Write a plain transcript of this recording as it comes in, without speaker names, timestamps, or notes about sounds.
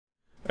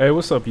Hey,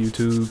 what's up,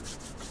 YouTube?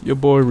 Your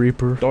boy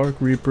Reaper, Dark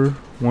Reaper,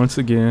 once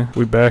again.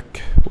 We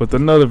back with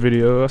another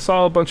video. I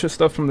saw a bunch of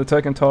stuff from the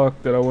Tekken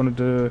talk that I wanted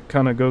to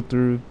kind of go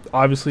through.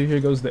 Obviously, here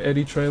goes the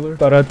Eddy trailer.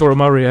 Thought I'd throw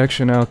my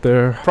reaction out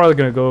there. Probably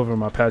gonna go over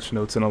my patch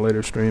notes in a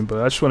later stream, but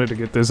I just wanted to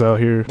get this out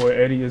here. Boy,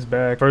 Eddy is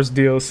back. First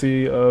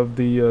DLC of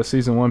the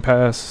Season 1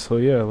 pass. So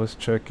yeah, let's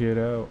check it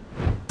out.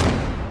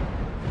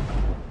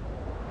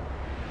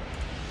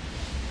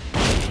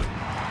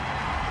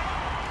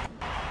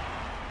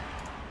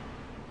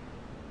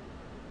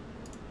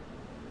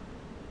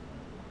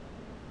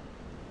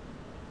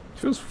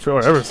 Feels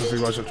forever since we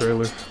watched the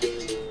trailer.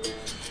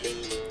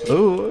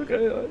 Oh,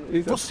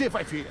 okay. Você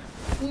vai ver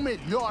o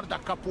melhor da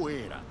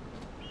capoeira.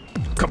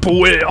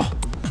 Capoeira.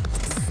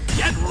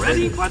 Get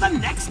ready for the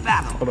next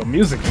battle. Oh, the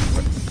music.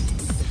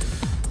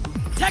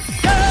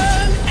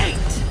 Tekken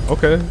 8.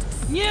 Okay.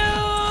 New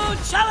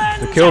challenge.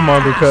 The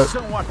Killmonger cut.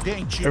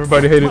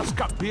 Everybody hated.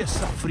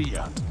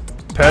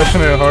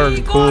 Passionate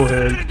heart, cool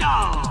head.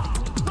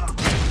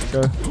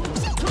 Okay.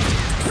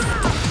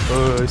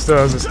 He still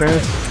has a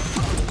stance.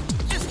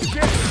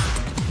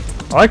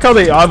 I like how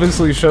they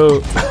obviously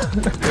show.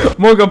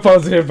 I'm gonna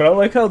pause here, but I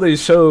like how they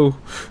show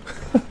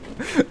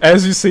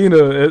As You Seen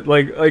it,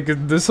 like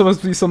this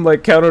supposed to be some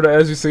like counter to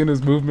As You Seen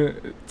His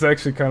movement. It's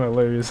actually kind of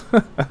hilarious.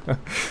 But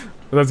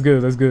that's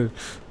good. That's good.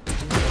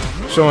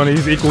 Showing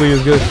he's equally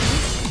as good.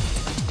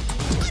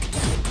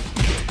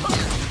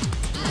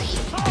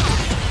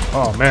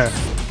 Oh man.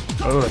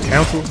 Oh, the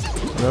council.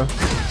 Yeah.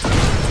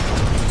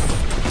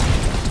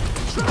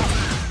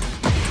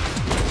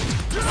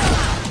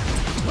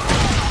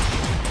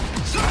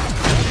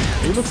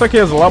 He looks like he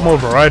has a lot more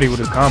variety with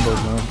his combos,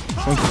 man.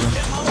 It's interesting.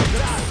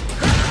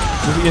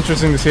 It'll be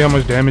interesting to see how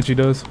much damage he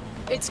does.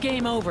 It's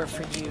game over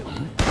for you.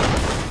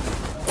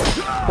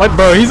 Like,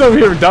 bro, he's over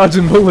here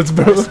dodging bullets,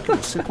 bro.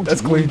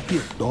 That's clean.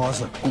 Nice.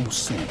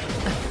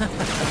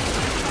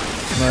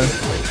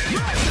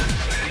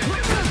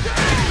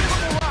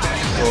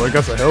 Oh, I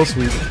got a hell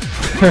sweep.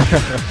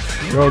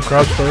 Go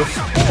crouch first.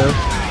 Okay.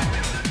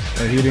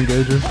 A heat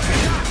engager.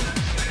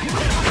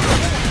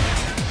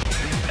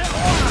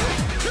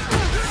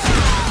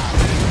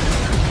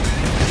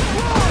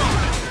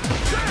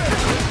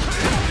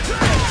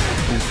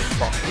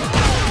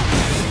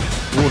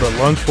 Ooh, the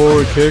lunge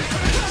forward kick.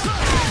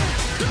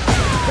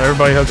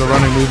 Everybody has a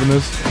running move in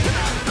this.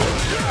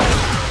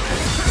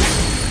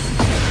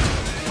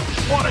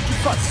 Hora de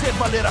fazer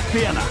valer a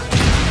pena.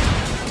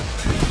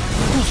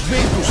 Os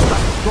ventos da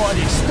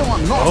vitória estão a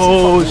nosso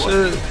Oh favor.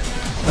 shit!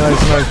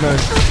 Nice, nice,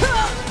 nice.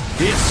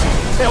 Esse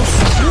é o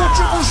seu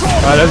último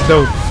jogo. Ah, that's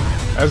dope.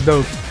 That's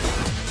dope.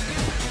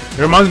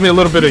 It reminds me a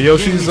little bit of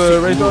Yoshi's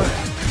Rage Art.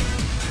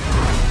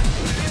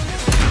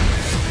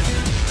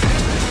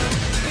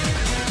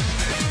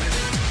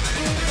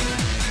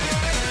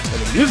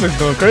 Music's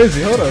going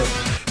crazy, hold up.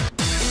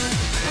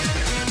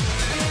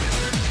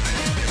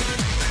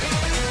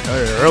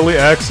 Hey, early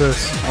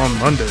access on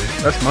Monday.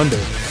 That's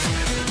Monday.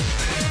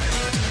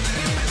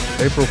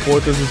 April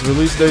 4th is his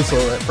release date, so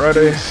that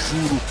Friday.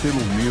 Juro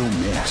pelo meu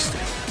mestre.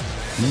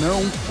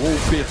 Não vou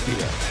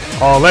perder.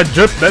 Oh, that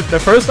drip, the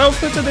first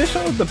outfit that they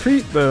showed,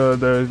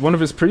 the one of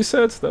his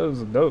presets, that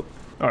was dope.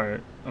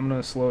 Alright, I'm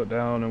gonna slow it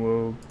down and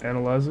we'll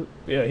analyze it.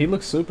 Yeah, he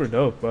looks super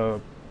dope. A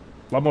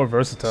lot more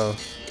versatile.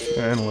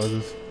 Yeah,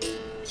 analyzes.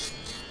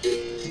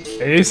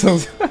 Hey, it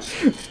sounds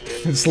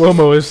in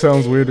slow-mo, it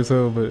sounds weird as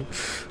hell, but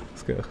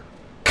let's go.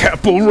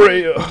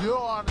 Capoeira!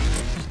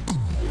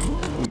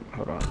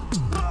 Hold on.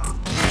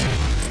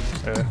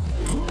 Yeah.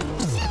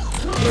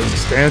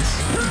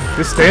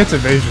 This stance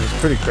evasion is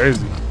pretty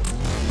crazy.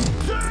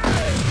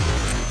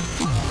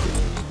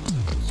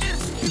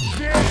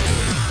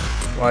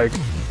 Like,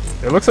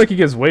 it looks like he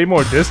gets way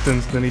more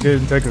distance than he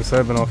did in Tekken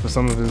 7 off of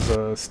some of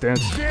his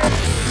stance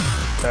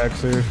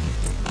attacks here.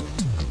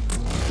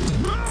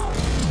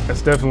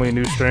 That's definitely a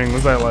new string.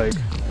 Was that like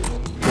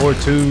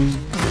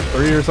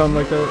 4-2-3 or something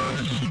like that?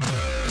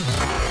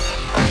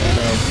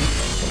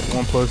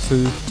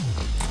 1+2.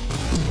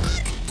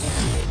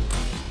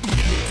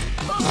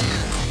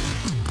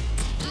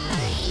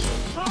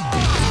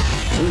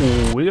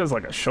 Ooh, he has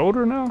like a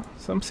shoulder now.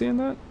 So I'm seeing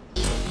that.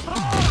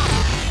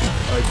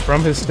 Like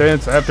from his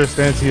stance, after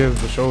stance, he has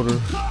the shoulder.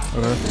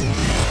 Okay.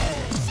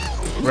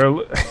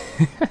 Bro,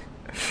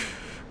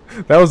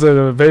 that was an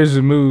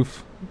evasion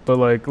move. But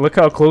like, look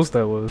how close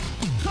that was.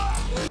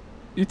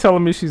 You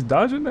telling me she's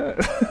dodging that?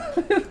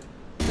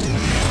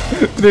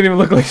 It didn't even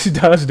look like she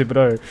dodged it, but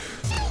alright.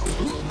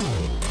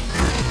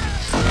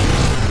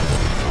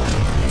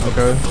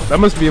 Okay, that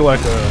must be like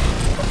a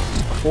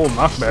full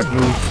knockback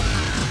move.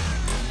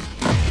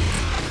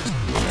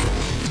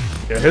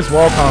 Yeah, his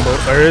wall combo,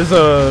 or his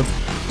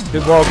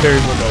wall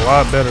carries look a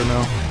lot better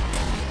now.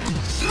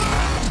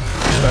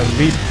 That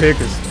lead pick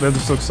that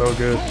just looks so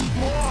good.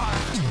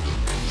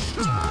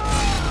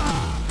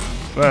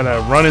 That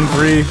running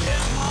 3.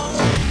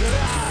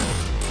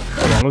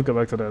 Hold on, let's go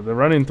back to that. The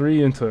running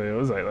 3 into it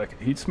was like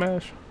a heat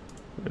smash.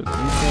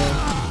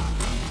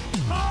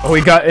 Oh,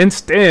 he got in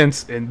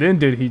stance and then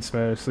did heat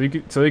smash. So he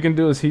can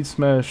do his heat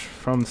smash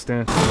from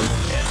stance.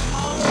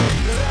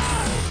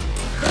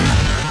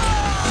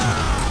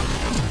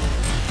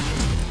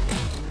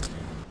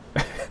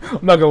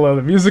 I'm not gonna lie,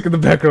 the music in the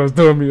background is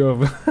throwing me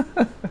over.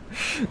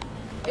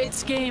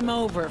 It's game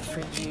over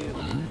for you.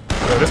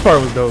 Yo, this part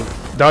was dope.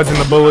 Dodging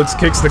the bullets,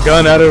 kicks the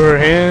gun out of her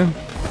hand.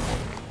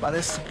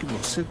 Parece que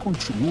você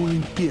continua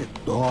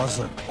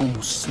impiedosa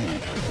como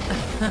sempre.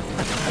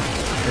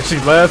 And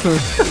she's laughing.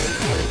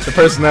 The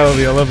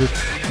personality, I love it.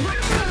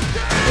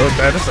 Oh,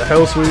 that's a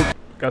hell sweep.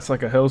 That's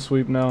like a hell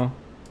sweep now.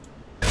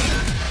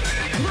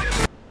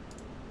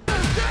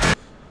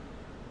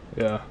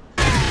 Yeah.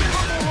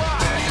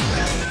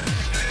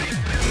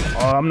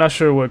 I'm not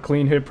sure what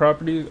clean hit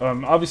property.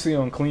 Obviously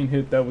on clean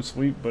hit that was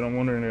sweep, but I'm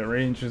wondering at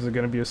range is it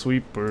gonna be a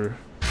sweep or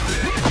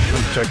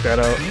let's check that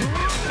out.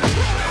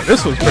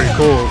 This was pretty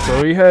cool.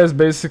 So he has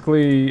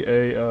basically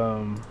a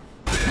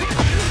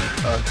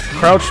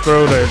crouch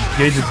throw that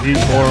gauges heat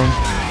for him.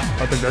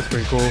 I think that's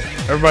pretty cool.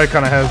 Everybody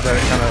kind of has that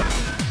kind of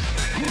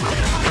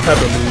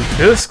type of move.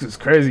 This is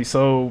crazy.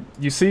 So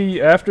you see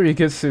after he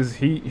gets his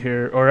heat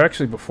here, or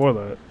actually before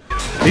that,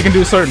 he can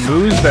do certain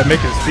moves that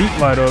make his feet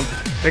light up.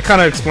 They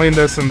kind of explained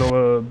this in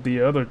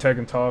the other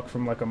Tekken talk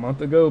from like a month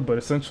ago, but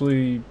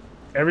essentially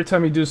every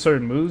time he does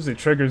certain moves, it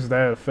triggers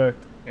that effect.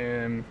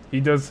 And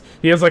he has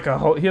like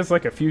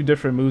a few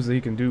different moves that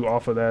he can do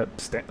off of that,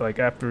 like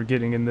after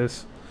getting in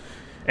this.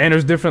 And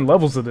there's different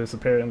levels of this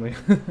apparently.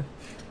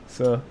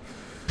 So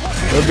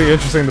it'll be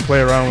interesting to play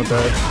around with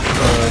that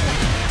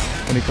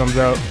when he comes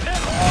out.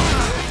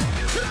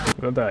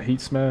 What that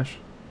heat smash,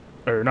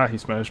 or not heat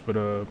smash, but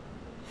get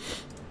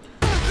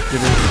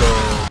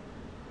his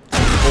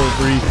forward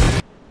breathe.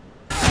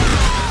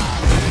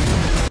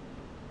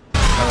 I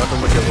have to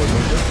look at what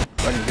move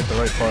if I can get the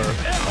right part.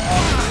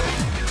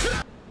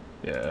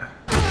 Yeah.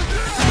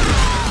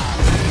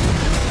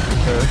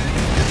 Okay.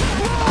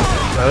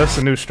 Now that's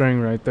a new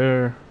string right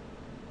there.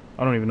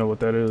 I don't even know what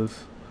that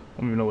is.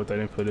 I don't even know what that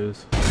input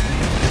is.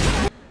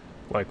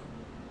 Like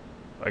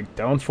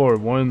down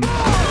forward 1.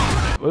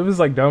 What if it's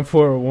like down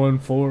forward 1,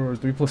 4, or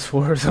 3 plus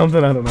 4 or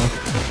something? I don't know.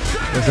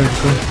 That's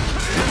interesting.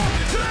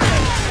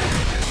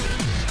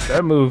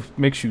 That move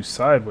makes you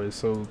sideways,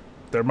 so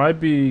there might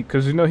be,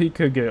 because you know he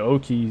could get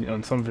Oki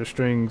on some of his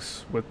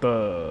strings with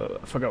I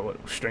forgot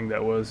what string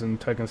that was in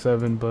Tekken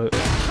 7, but yeah,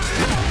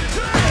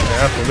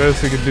 after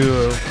this he could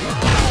do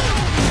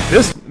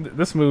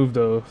this move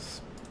though.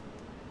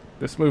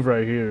 This move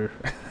right here.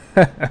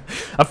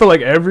 I feel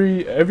like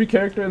every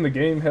character in the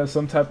game has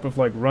some type of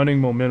like running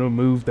momentum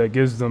move that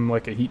gives them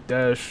like a heat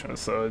dash.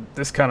 So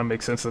this kind of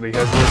makes sense that he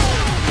has this.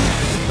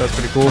 That's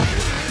pretty cool.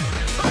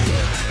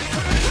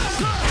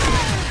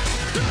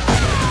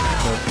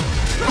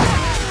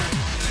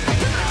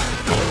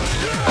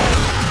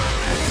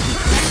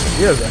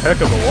 He has a heck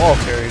of a wall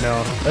carry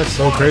now. That's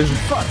so crazy.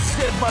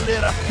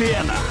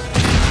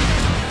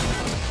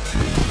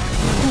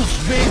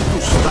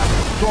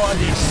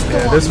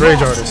 Yeah, this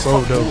rage art is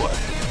so dope.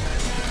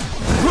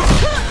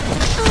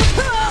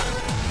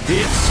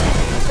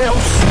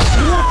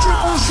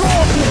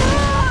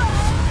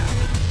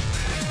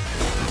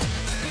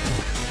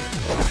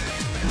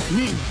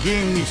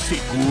 Ninguém me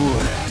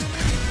segura.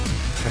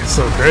 That's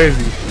so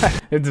crazy.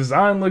 His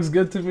design looks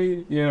good to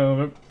me. You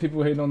know,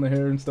 people hating on the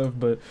hair and stuff,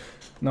 but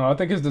no, I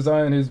think his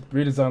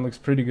redesign looks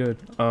pretty good.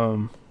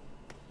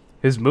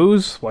 His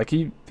moves, like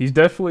he's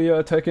definitely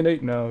Tekken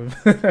 8 now.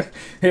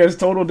 He has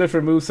total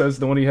different movesets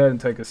than what he had in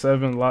Tekken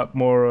 7. A lot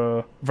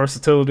more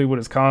versatility with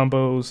his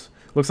combos.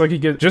 Looks like he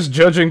gets, just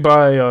judging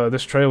by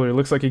this trailer, it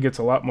looks like he gets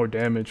a lot more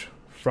damage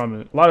from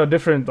it. A lot of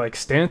different like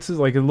stances,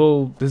 like his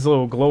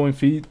little glowing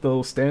feet, the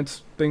little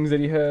stance things that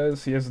he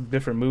has. He has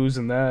different moves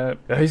in that.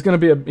 Yeah, he's gonna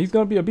be a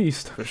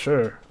beast for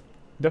sure.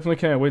 Definitely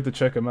can't wait to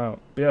check him out.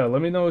 But yeah,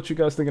 let me know what you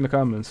guys think in the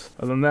comments.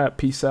 Other than that,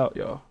 peace out,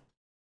 y'all.